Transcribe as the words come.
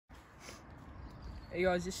Hey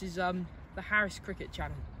guys, this is the Harris Cricket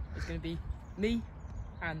channel. It's going to be me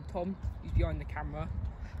and Tom, who's behind the camera,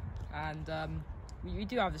 and we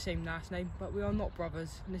do have the same last name, but we are not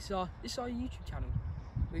brothers. And this is our YouTube channel.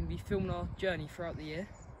 We're going to be filming our journey throughout the year,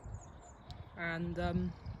 and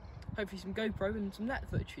hopefully some GoPro and some net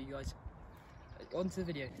footage for you guys. On to the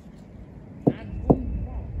video.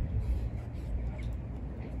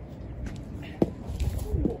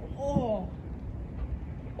 Oh,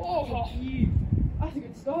 cute. That's a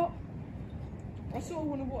good start. I sort of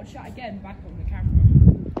want to watch that again back on the camera.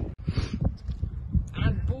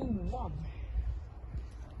 And boom, one.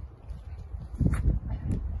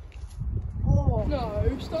 Oh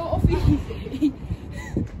no, start off easy.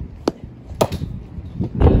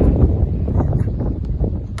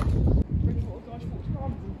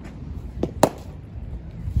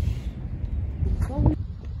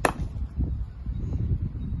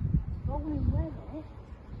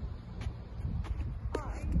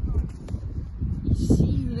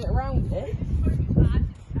 Seeing it around it.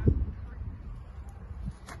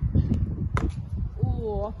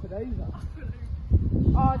 Oh, up and over.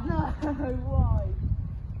 Oh no, why?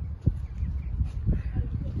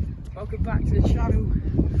 Welcome back to the channel.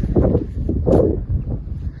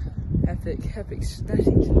 Epic static.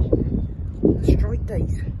 Strike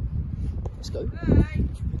date. Let's go.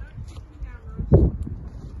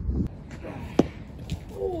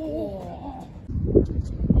 Oh.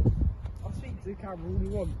 I'll speak to the camera all you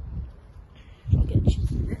want. I'll get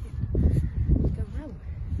cheeky with it. Go well.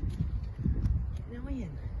 Now I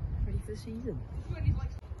am ready for the season.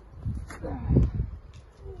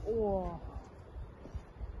 Oh.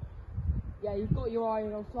 Yeah, you've got your eye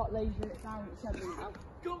and I'll start lasering it down at 7 now.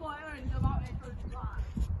 Got my own about it for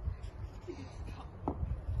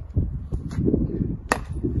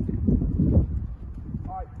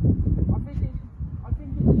Alright, I think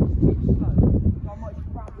it's too slow. So I might just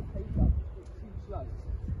wrap the pace up. It's too slow.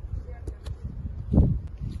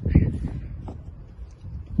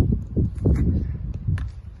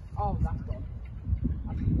 Oh, that's gone. I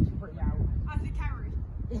think it's pretty out. as it carried.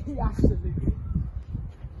 Absolutely.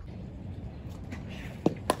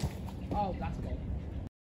 Oh, that's gone.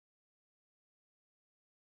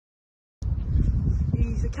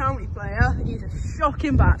 He's a county player, he's a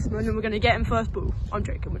shocking batsman, and we're going to get him first ball. I'm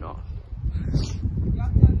joking, we're not.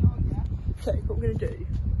 So what we're going to do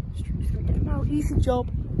is just going to get him out, easy job,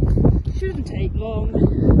 shouldn't take long.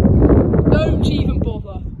 Don't even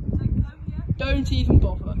bother. Don't even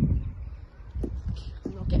bother. And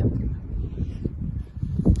I'll get him.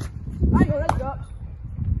 Hang on, let's go.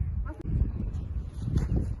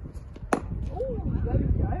 Oh, there we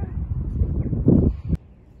go.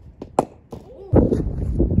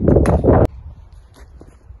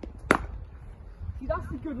 See,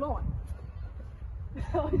 that's a good line.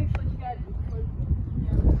 I look so scared.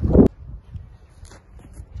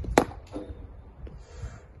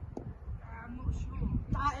 I'm not sure.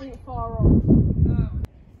 That ain't far off. No.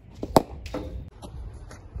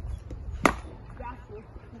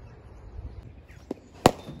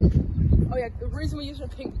 Oh yeah, the reason we're using a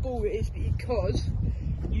pink ball is because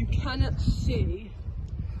you cannot see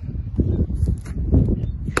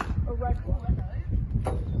a red one.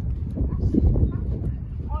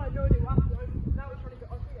 I had no idea what happened. Now we're trying to get,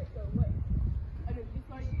 I think it's going away. And it's just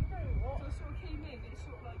like, you know what? So it sort of came in, it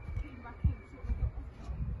sort of like came back in, sort of like got off.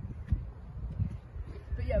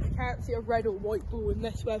 But yeah, we can't see a red or white ball in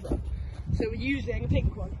this weather. So we're using a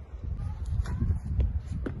pink one.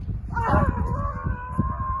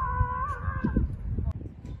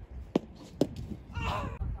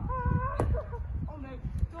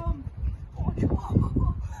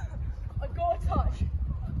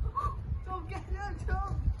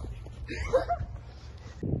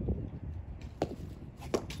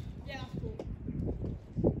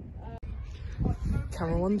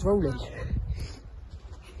 Camera one's rolling.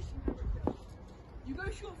 You go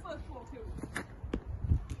short first ball, kill.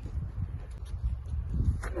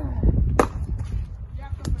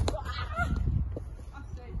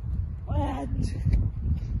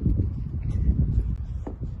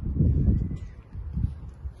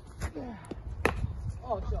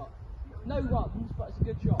 Oh, shot. No runs, but it's a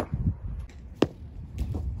good shot.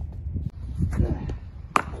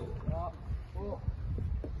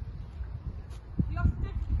 That's the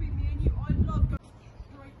difference between me and you. I love going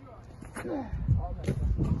straight right. No,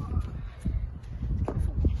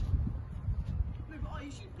 but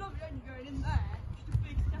you should love it when you're going in there. Just a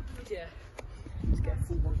big step in the Yeah. Let's get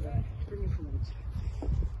forward there. Bring it forwards.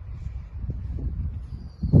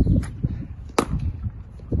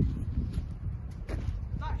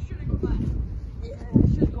 That should have gone there. Yeah,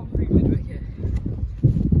 should have gone through mid wicket.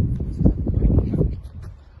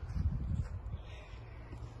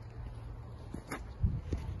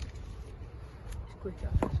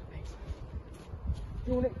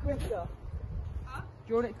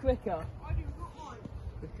 quicker. I do not mind.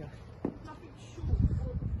 Quicker. Nothing short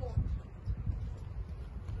or long.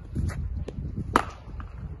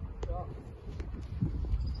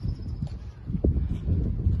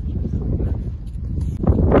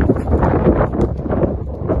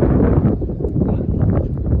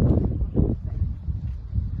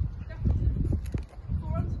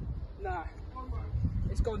 Nah.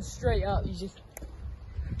 It's gone straight up. You just.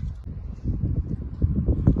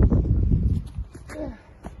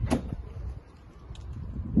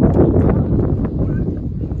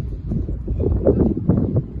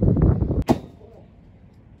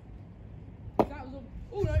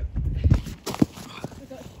 Oh no!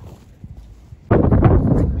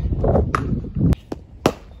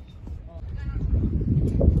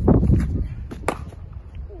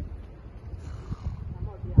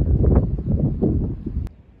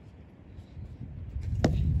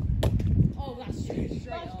 Oh, that's straight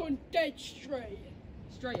That's up. gone dead straight.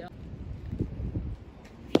 Straight up.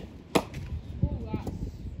 Oh, that's.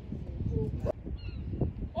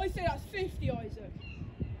 I say that's 50, Isaac.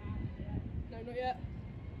 No, not yet.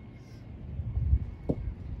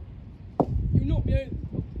 You knocked me over.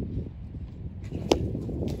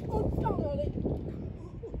 Oh, down early.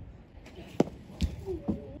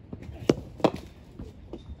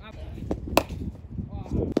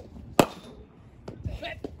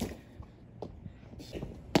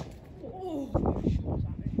 Oh, shots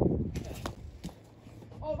at me.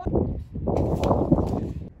 Oh, that.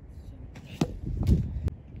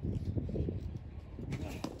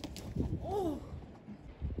 Oh.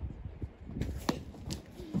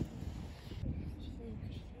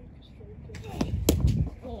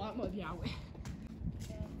 Oh, that might be out.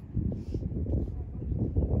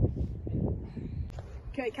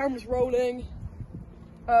 Okay, camera's rolling.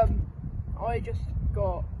 I just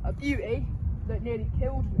got a beauty that nearly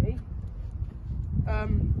killed me.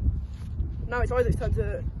 Now it's Isaac's turn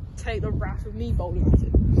to take the wrath of me bowling at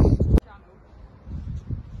it.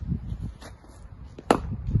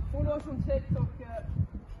 Follow us on TikTok at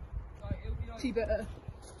T-Better.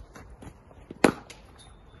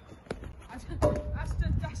 That's the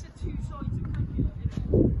two sides of cricket,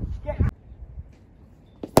 isn't it? Get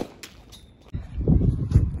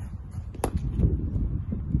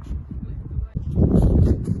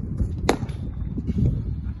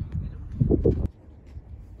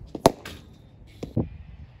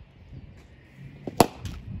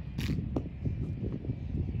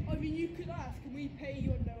I mean, you could ask, can we pay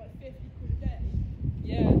you under like 50 quid a day?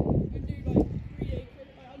 Yeah, And do like 3 days,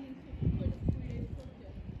 like 150 quid for 3 days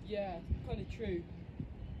cricket. yeah, kind of true.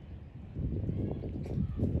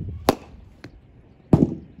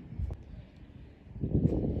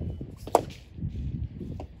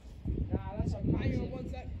 Nah, that's Hang on amazing. 1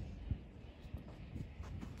 sec.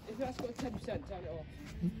 If that's got 10%, turn it off.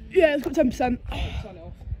 Yeah, it's got 10%. Turn it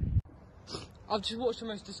off. I've just watched the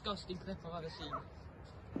most disgusting clip I've ever seen.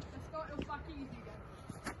 Let's start it off back easy again.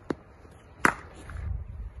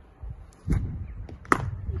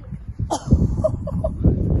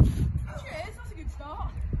 Cheers, that's a good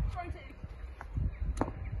start. Try and take.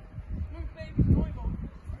 No baby's time on.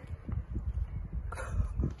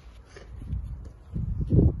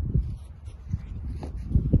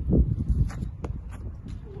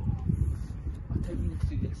 I don't mean to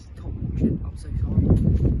do this. Tom, watch it. I'm so sorry.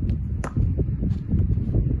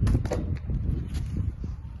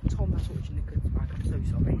 Tom, that's watching the clip back. I'm so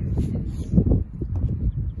sorry.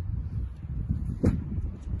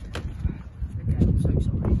 Again, I'm so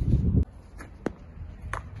sorry.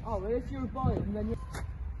 Oh, well, if you're a bowling, then you're.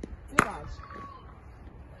 Look, guys.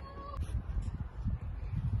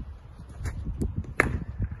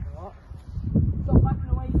 What? Stop backing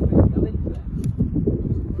away from it. Go into it.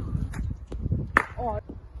 Oh.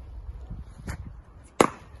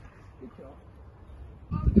 Good shot.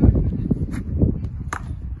 I'm going with it.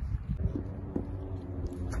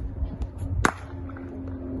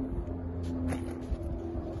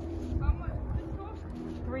 How much did it cost?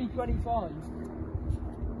 325.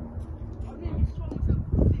 I nearly swung myself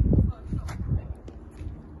for 6 first shot.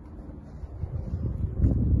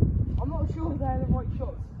 I'm not sure they're the right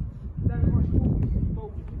shots. They're the right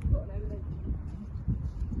balls. We've got an evidence.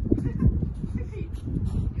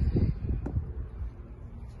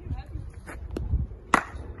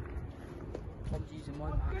 Tom's using my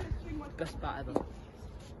I'm bat. going to swing my Best bat ever.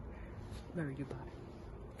 Very good bat.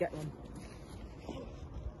 Get one.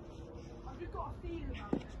 I've just got a feeling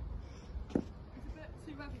about it. It's a bit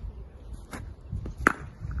too heavy for me.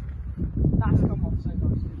 That's come off so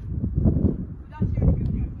nicely. That's the only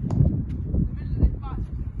good joke. The middle of this match.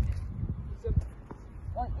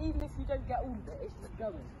 Like, even if you don't get all of it, it's just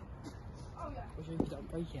going. Oh yeah. Which so you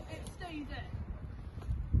don't break it. It stays in.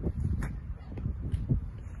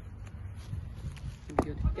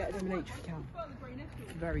 Good. Get a dominate if you can. I prefer the grey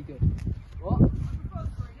necklace. Very good. What? I prefer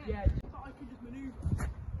the grey necklace. Yeah. So I can just manoeuvre.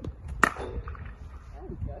 There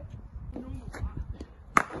we go. Normal that.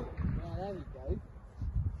 Yeah, there we go.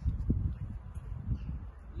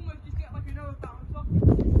 Almost just get like another bounce off.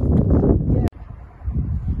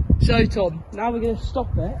 So Tom, now we're going to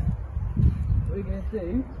stop it. What we're going to do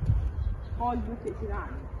is 5 wickets in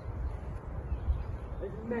hand.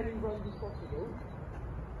 As many runs as possible.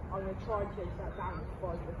 I'm going to try and chase that down to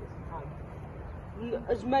 5 wickets in hand.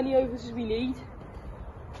 As many overs as we need.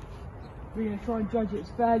 We're going to try and judge it as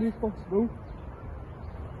fairly as possible.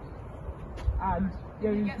 And the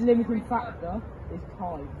only limiting factor is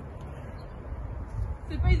time.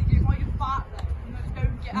 So basically, if I get bat there, you just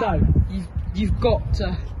don't get out. No, you've got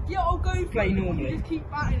to Yeah, I'll go for play it. normally. You just keep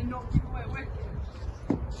batting and not give away a wicket.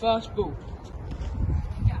 First ball.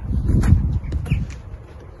 Yeah. That's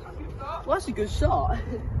a good start. Well, that's a good shot.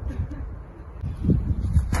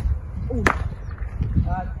 Oh.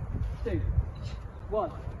 2,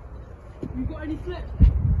 1. You got any flips?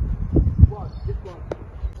 1, just 1.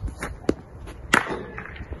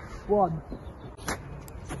 1.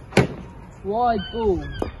 Wide ball.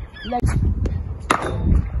 Leg.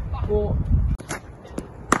 4.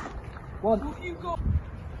 1. What have you got?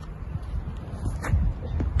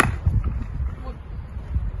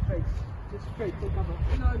 Straight. Just straight. Full cover.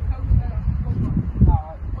 No, cover better.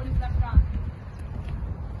 Alright. On his left hand.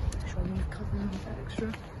 Should I move cover a bit extra?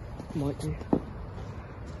 Might do.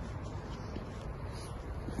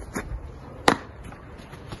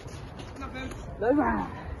 Nothing. No run.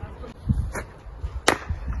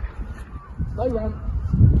 No run.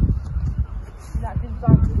 That didn't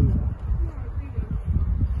sound good either.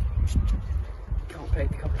 Can't play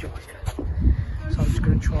the cover drive. So I'm just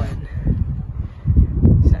going to try and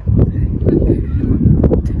set my leg.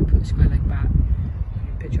 Put the square leg back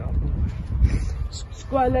and pitch it up.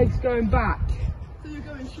 Square leg's going back. So you're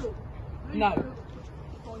going short? No.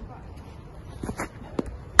 Going back.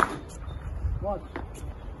 1.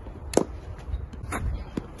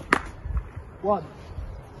 1.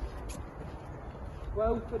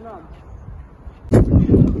 12 for none.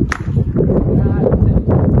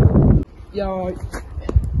 Yeah, alright.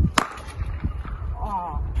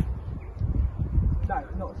 Ah. No,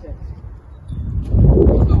 not 6.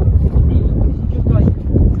 Just like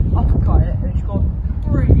uppercut it and it's got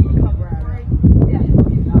 3 cover area. Yeah, I'll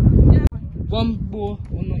give that. Yeah. 1 ball,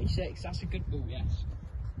 196. That's a good ball, yes.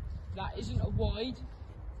 That isn't a wide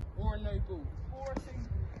or a no ball. Or a single.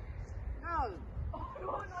 No. Oh, no,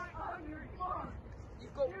 come on.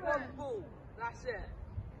 You've got 1 ball. That's it.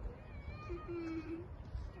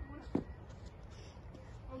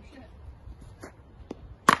 Oh shit.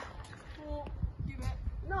 4. Give it.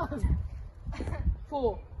 No.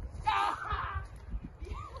 4.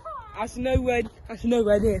 That's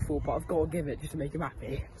nowhere near 4, but I've got to give it just to make him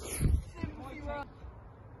happy.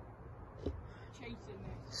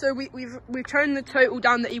 So we've turned the total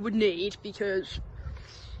down that he would need because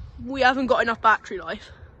we haven't got enough battery life.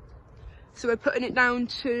 So we're putting it down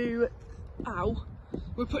to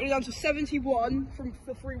we're putting it down to 71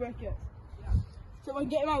 for 3 wickets. Yeah. So if I can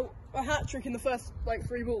get him out a hat trick in the first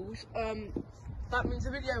 3 balls, that means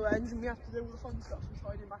the video ends and we have to do all the fun stuff and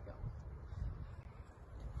slide him back up.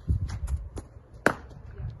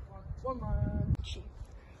 Yeah, 1 man.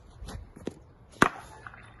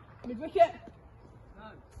 Mid wicket.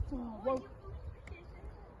 No. 1.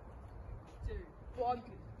 2. 1.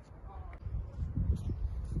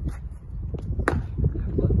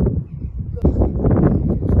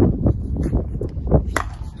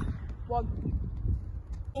 1.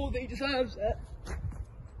 All that he deserves it.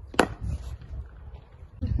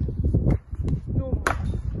 Normal.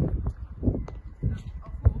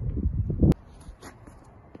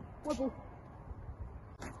 Wobble.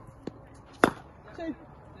 2.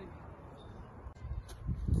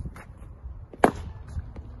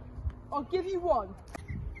 I'll give you 1.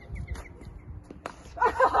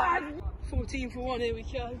 14 for 1, here we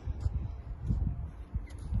go.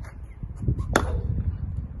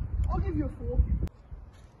 I'll give you a 4.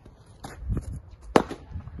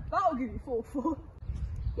 That'll give you 4 for.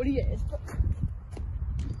 Well, he is, but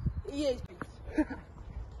he is. If he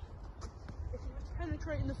was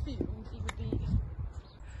penetrating the field, he would be.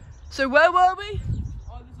 So where were we?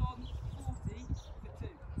 I was on 40 for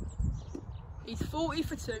 2. He's 40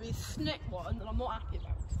 for 2. He's snicked 1, and I'm not happy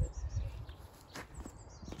about it.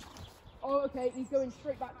 Oh, okay. He's going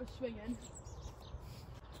straight back to swinging.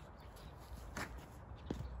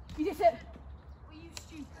 You hit it. Well, you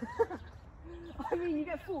stupid. I mean, you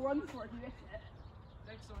get 4 runs for it if you hit it.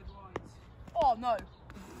 Oh no.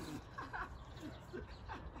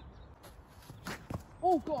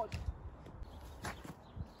 Oh god.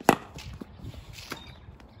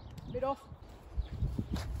 Mid off.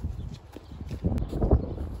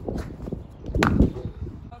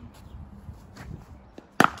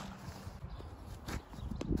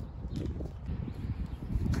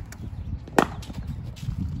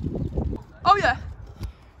 Oh yeah.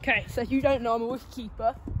 Okay, so if you don't know, I'm a wicket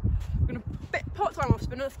keeper. I'm gonna bit part-time off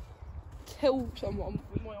spinner, kill someone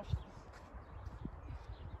with my off spin.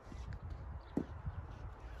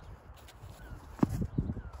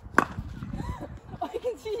 I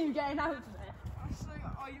can see you getting out of there.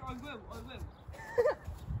 I will.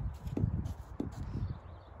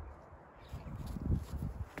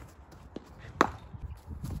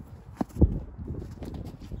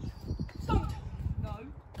 Stumped. No,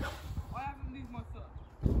 I haven't moved my foot.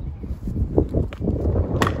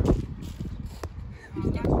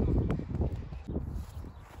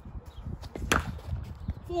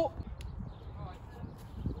 Four. Right.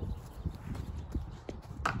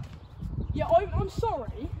 Yeah, I'm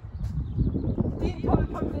sorry. The incoming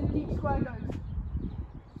comes in deep square goes.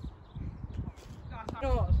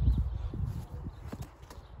 No.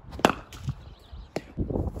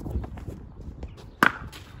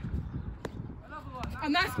 Another one.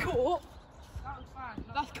 And that's caught. That was bad.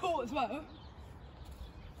 That's caught as well.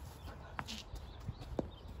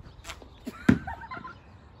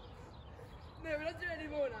 No, we're not doing any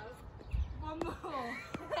more now. One more.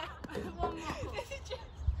 One more. This is just.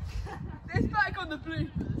 This back on the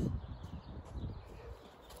bloopers.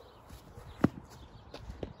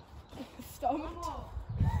 Stop. One more.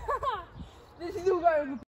 This is all going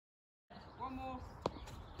on the. One more.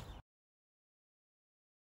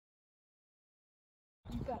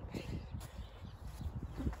 You bet.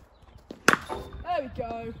 There we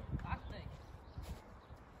go. That thing.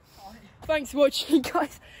 Oh, Thanks for watching,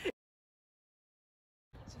 guys.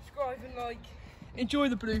 Subscribe and like. Enjoy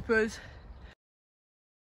the bloopers.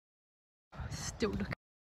 Still looking.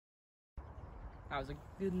 that was a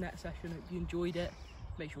good net session. Hope you enjoyed it.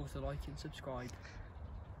 Make sure to like and subscribe.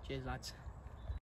 Cheers, lads.